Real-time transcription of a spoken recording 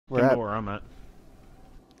Where at? Where I'm at.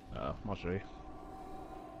 I'll show you.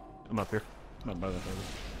 I'm up here. I'm up by the river.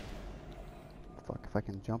 Fuck, if I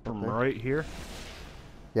can jump up From there. right here,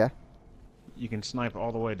 Yeah? you can snipe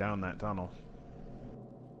all the way down that tunnel.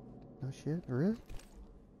 No shit, really?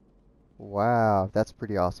 Wow, that's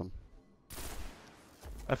pretty awesome.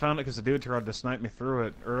 I found it because the dude tried to snipe me through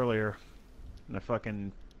it earlier, and I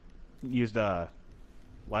fucking used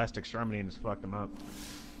last extremity and just fucked him up.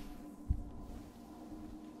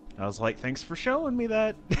 I was like, thanks for showing me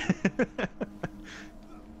that.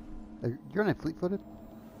 You're on fleet-footed?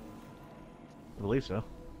 I believe so.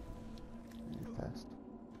 You're fast.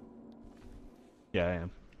 Yeah, I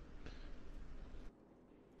am.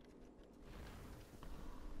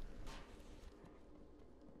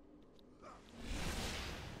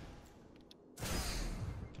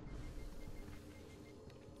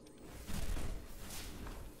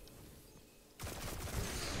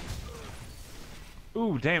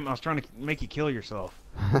 Ooh, damn, I was trying to make you kill yourself.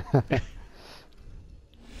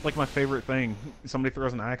 Like my favorite thing. Somebody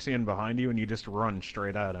throws an Axion behind you and you just run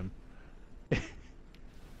straight at him.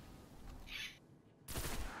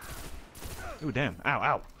 Ooh, damn. Ow,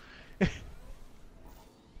 ow.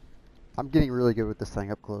 I'm getting really good with this thing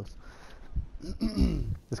up close.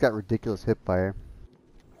 It's got ridiculous hip fire.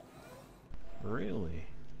 Really?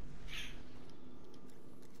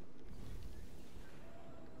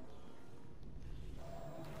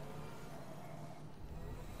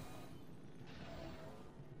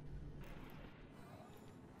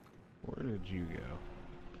 Where did you go?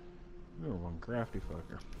 You're one crafty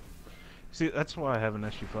fucker. See, that's why I have an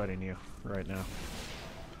issue fighting you right now.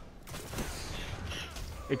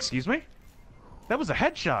 Excuse me? That was a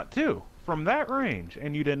headshot, too. From that range,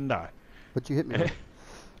 and you didn't die. What'd you hit me with?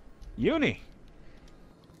 Uni!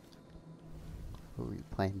 Oh, you're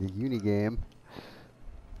playing the uni game.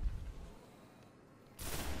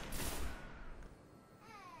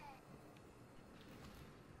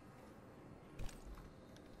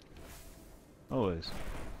 Always.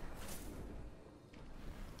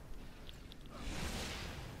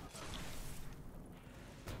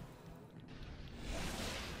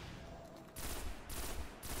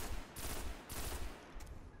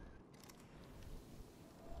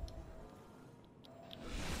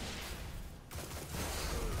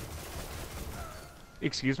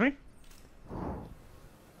 Excuse me?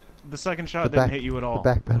 The second shot didn't hit you at all.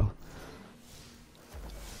 The back pedal.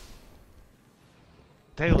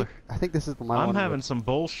 Taylor, I think this is the one. I'm having some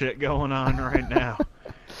bullshit going on right now.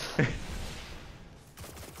 This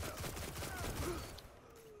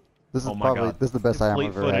is oh my God. This is the best I ever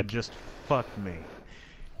had. Fleet-footed just fucked me.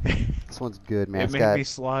 This one's good, man. It made me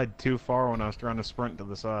slide too far when I was trying to sprint to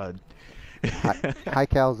the side. High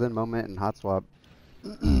cal, Zen moment, and hot swap.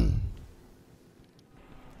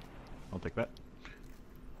 I'll take that.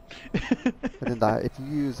 And then if you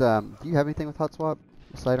use, do you have anything with hot swap,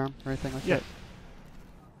 sidearm, or anything like that?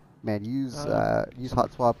 Man, use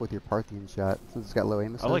hot swap with your Parthian shot since it's got low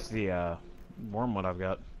aim assist. I like the wormwood I've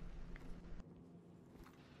got.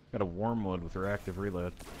 Got a wormwood with reactive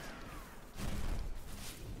reload.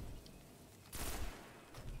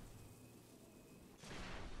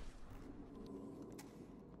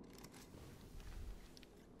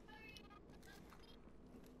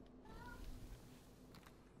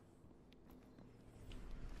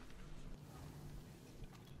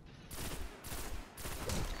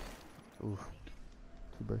 Oof.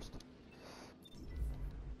 2 burst.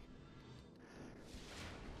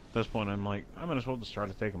 At this point, I'm like, I might as well just try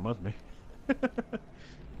to take them with me.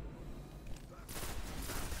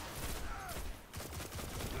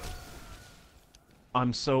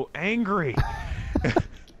 I'm so angry!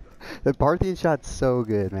 The Parthian shot's so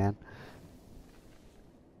good, man.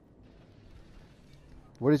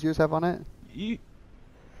 What does yours have on it? The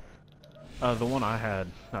one I had,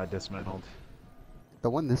 I dismantled. The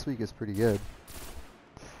one this week is pretty good.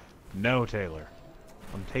 No, Taylor.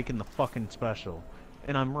 I'm taking the fucking special,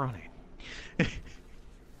 and I'm running. I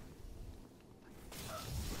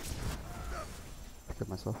killed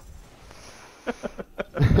myself.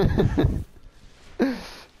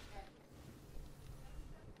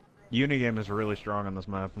 Unigame is really strong on this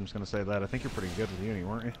map, I'm just gonna say that. I think you're pretty good with Uni,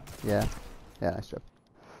 weren't you? Yeah. Yeah, nice job.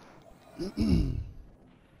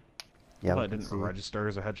 Yeah, well, it didn't register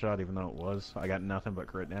as a headshot, even though it was. I got nothing but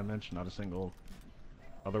crit damage, not a single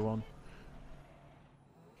other one.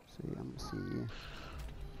 See, I'm gonna see.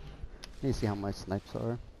 Need to see how my snipes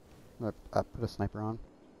are. I put a sniper on.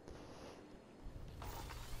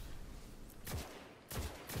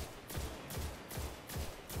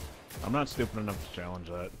 I'm not stupid enough to challenge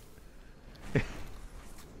that.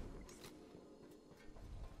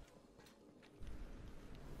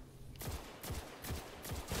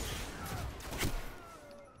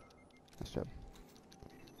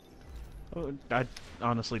 I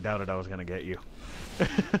honestly doubted I was gonna get you.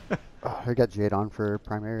 Oh, I got Jade on for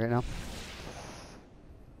primary right now.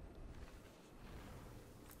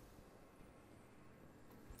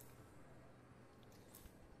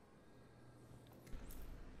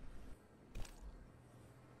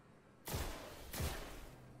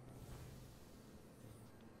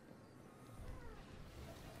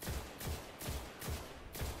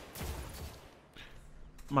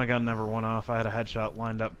 My gun never went off. I had a headshot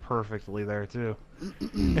lined up perfectly there, too.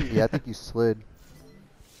 Yeah, I think you slid.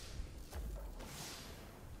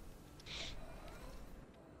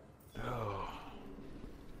 Oh.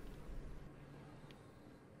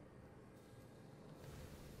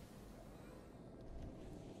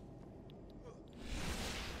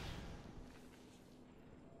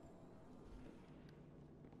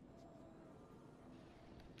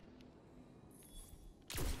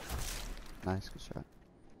 Nice, good shot.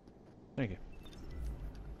 Thank you.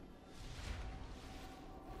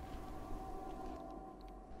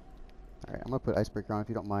 Alright, I'm gonna put Icebreaker on if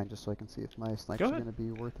you don't mind, just so I can see if my snipes are gonna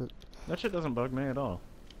be worth it. That shit doesn't bug me at all.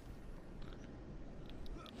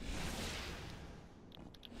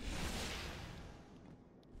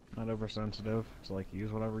 Not oversensitive. It's like,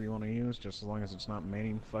 use whatever you want to use, just as long as it's not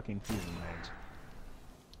main fucking fusion mags.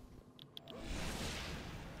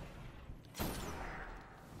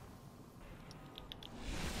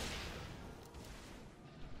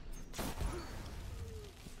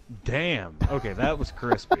 Damn! Okay, that was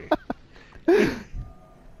crispy.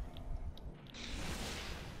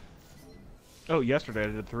 Oh, yesterday I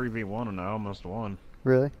did 3v1 and I almost won.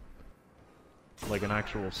 Really? Like an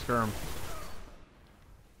actual skirm.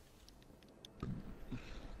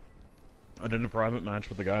 I did a private match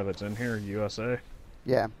with the guy that's in here, USA.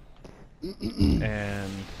 Yeah.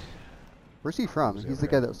 And... Where's he from? He's the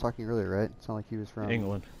guy that was talking earlier, right? It sounded like he was from...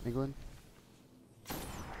 England. England?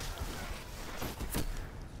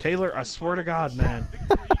 Taylor, I swear to God, man.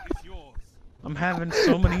 I'm having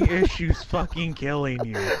so many issues fucking killing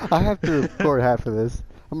you. I have to record half of this.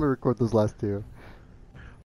 I'm gonna record those last two.